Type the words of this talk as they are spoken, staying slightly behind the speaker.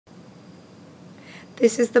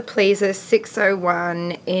This is the Pleaser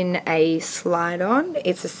 601 in a slide-on.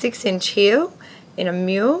 It's a 6-inch heel in a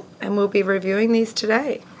Mule, and we'll be reviewing these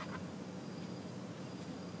today.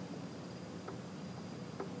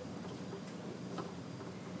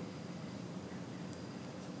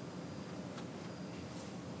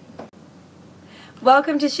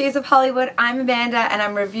 Welcome to Shoes of Hollywood. I'm Amanda and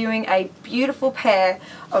I'm reviewing a beautiful pair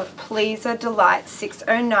of Pleaser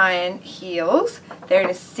DELIGHT-601 heels. They're in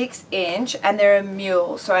a 6-inch and they're a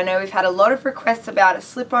Mule. So I know we've had a lot of requests about a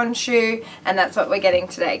slip-on shoe, and that's what we're getting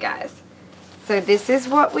today, guys. So this is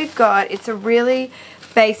what we've got. It's a really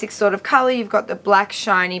basic sort of color. You've got the black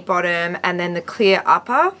shiny bottom and then the clear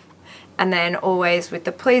upper. And then always with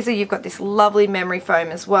the Pleaser, you've got this lovely memory foam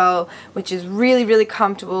as well, which is really, really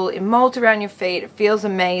comfortable. It molds around your feet. It feels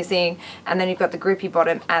amazing. And then you've got the grippy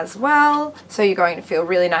bottom as well. So you're going to feel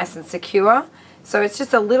really nice and secure. So it's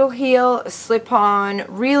just a little heel, a slip-on,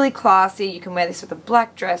 really classy. You can wear this with a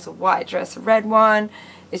black dress, a white dress, a red one.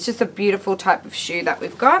 It's just a beautiful type of shoe that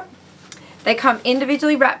we've got. They come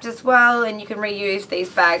individually wrapped as well, and you can reuse these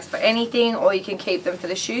bags for anything, or you can keep them for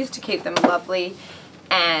the shoes to keep them lovely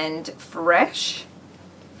and fresh.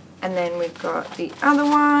 And then we've got the other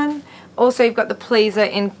one. Also, you've got the Pleaser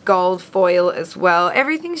in gold foil as well.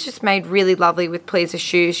 Everything's just made really lovely with Pleaser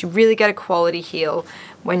shoes. You really get a quality heel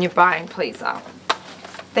when you're buying Pleaser.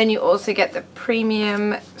 Then you also get the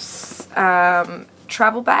premium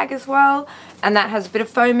travel bag as well, and that has a bit of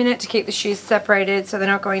foam in it to keep the shoes separated so they're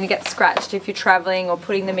not going to get scratched if you're traveling or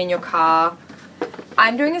putting them in your car.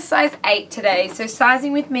 I'm doing a size 8 today, so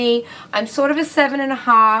sizing with me, I'm sort of a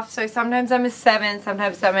 7.5, so sometimes I'm a 7,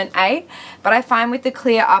 sometimes I'm an 8, but I find with the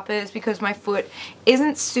clear uppers, because my foot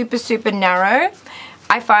isn't super narrow,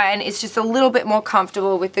 I find it's just a little bit more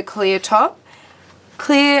comfortable with the clear top.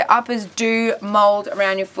 Clear uppers do mold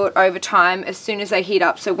around your foot over time as soon as they heat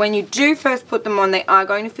up, so when you do first put them on, they are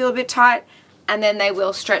going to feel a bit tight, and then they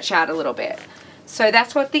will stretch out a little bit. So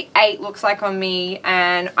that's what the 8 looks like on me,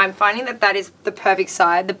 and I'm finding that that is the perfect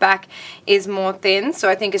size. The back is more thin, so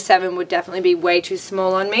I think a 7 would definitely be way too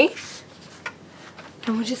small on me.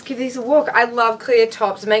 And we'll just give these a walk. I love clear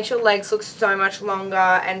tops. It makes your legs look so much longer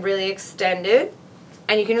and really extended.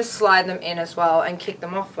 And you can just slide them in as well and kick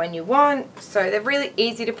them off when you want. So they're really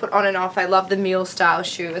easy to put on and off. I love the Mule style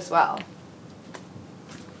shoe as well.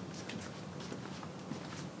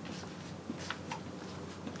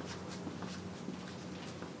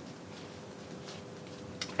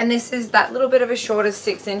 And this is that little bit of a shorter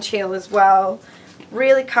 6-inch heel as well.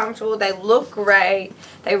 Really comfortable. They look great.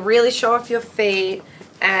 They really show off your feet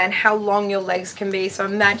and how long your legs can be. So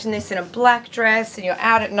imagine this in a black dress and you're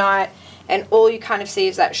out at night and all you kind of see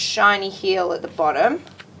is that shiny heel at the bottom.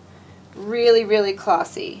 Really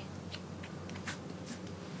classy.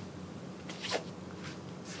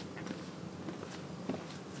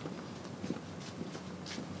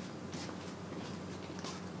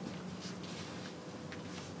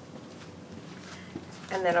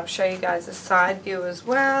 And then I'll show you guys a side view as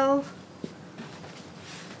well.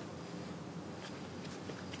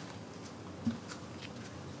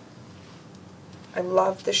 I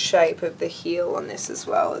love the shape of the heel on this as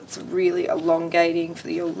well. It's really elongating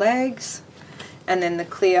for your legs. And then the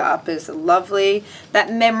clear uppers are lovely.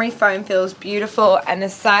 That memory foam feels beautiful, and the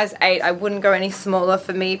size 8, I wouldn't go any smaller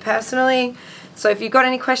for me personally. So if you've got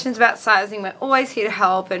any questions about sizing, we're always here to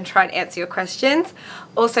help and try and answer your questions.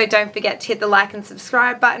 Also, don't forget to hit the like and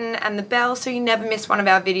subscribe button and the bell so you never miss one of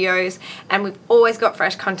our videos. And we've always got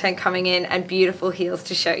fresh content coming in and beautiful heels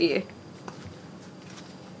to show you.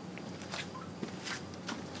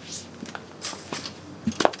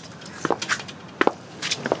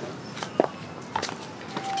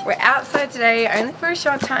 We're outside today only for a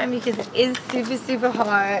short time because it is super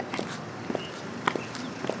hot.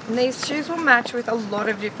 And these shoes will match with a lot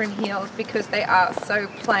of different heels because they are so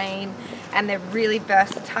plain and they're really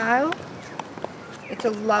versatile. It's a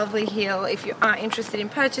lovely heel. If you are interested in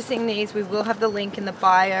purchasing these, we will have the link in the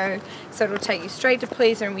bio, so it'll take you straight to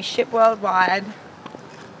Pleaser, and we ship worldwide.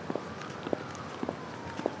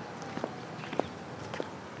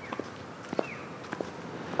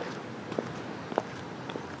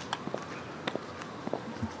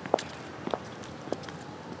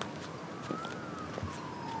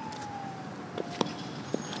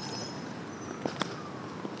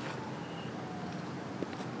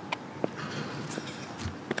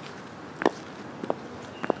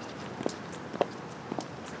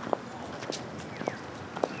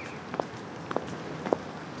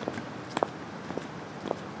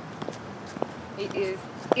 It is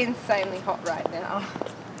insanely hot right now.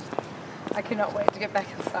 I cannot wait to get back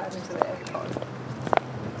inside into the aircon.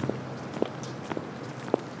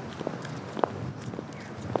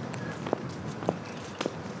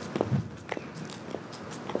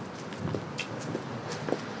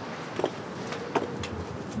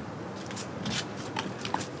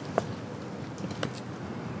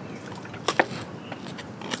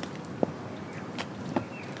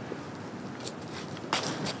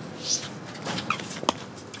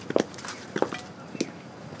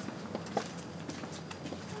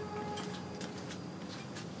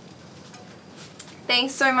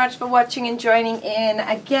 Thanks so much for watching and joining in.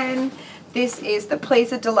 Again, this is the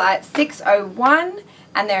Pleaser Delight 601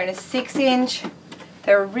 and they're in a 6-inch.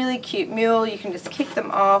 They're a really cute mule. You can just kick them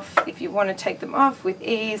off if you want to take them off with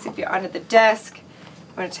ease. If you're under the desk,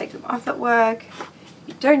 you want to take them off at work.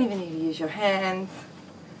 You don't even need to use your hands.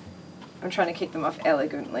 I'm trying to kick them off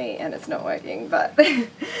elegantly and it's not working, but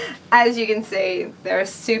as you can see, they're a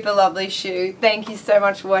super lovely shoe. Thank you so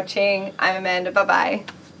much for watching. I'm Amanda. Bye-bye.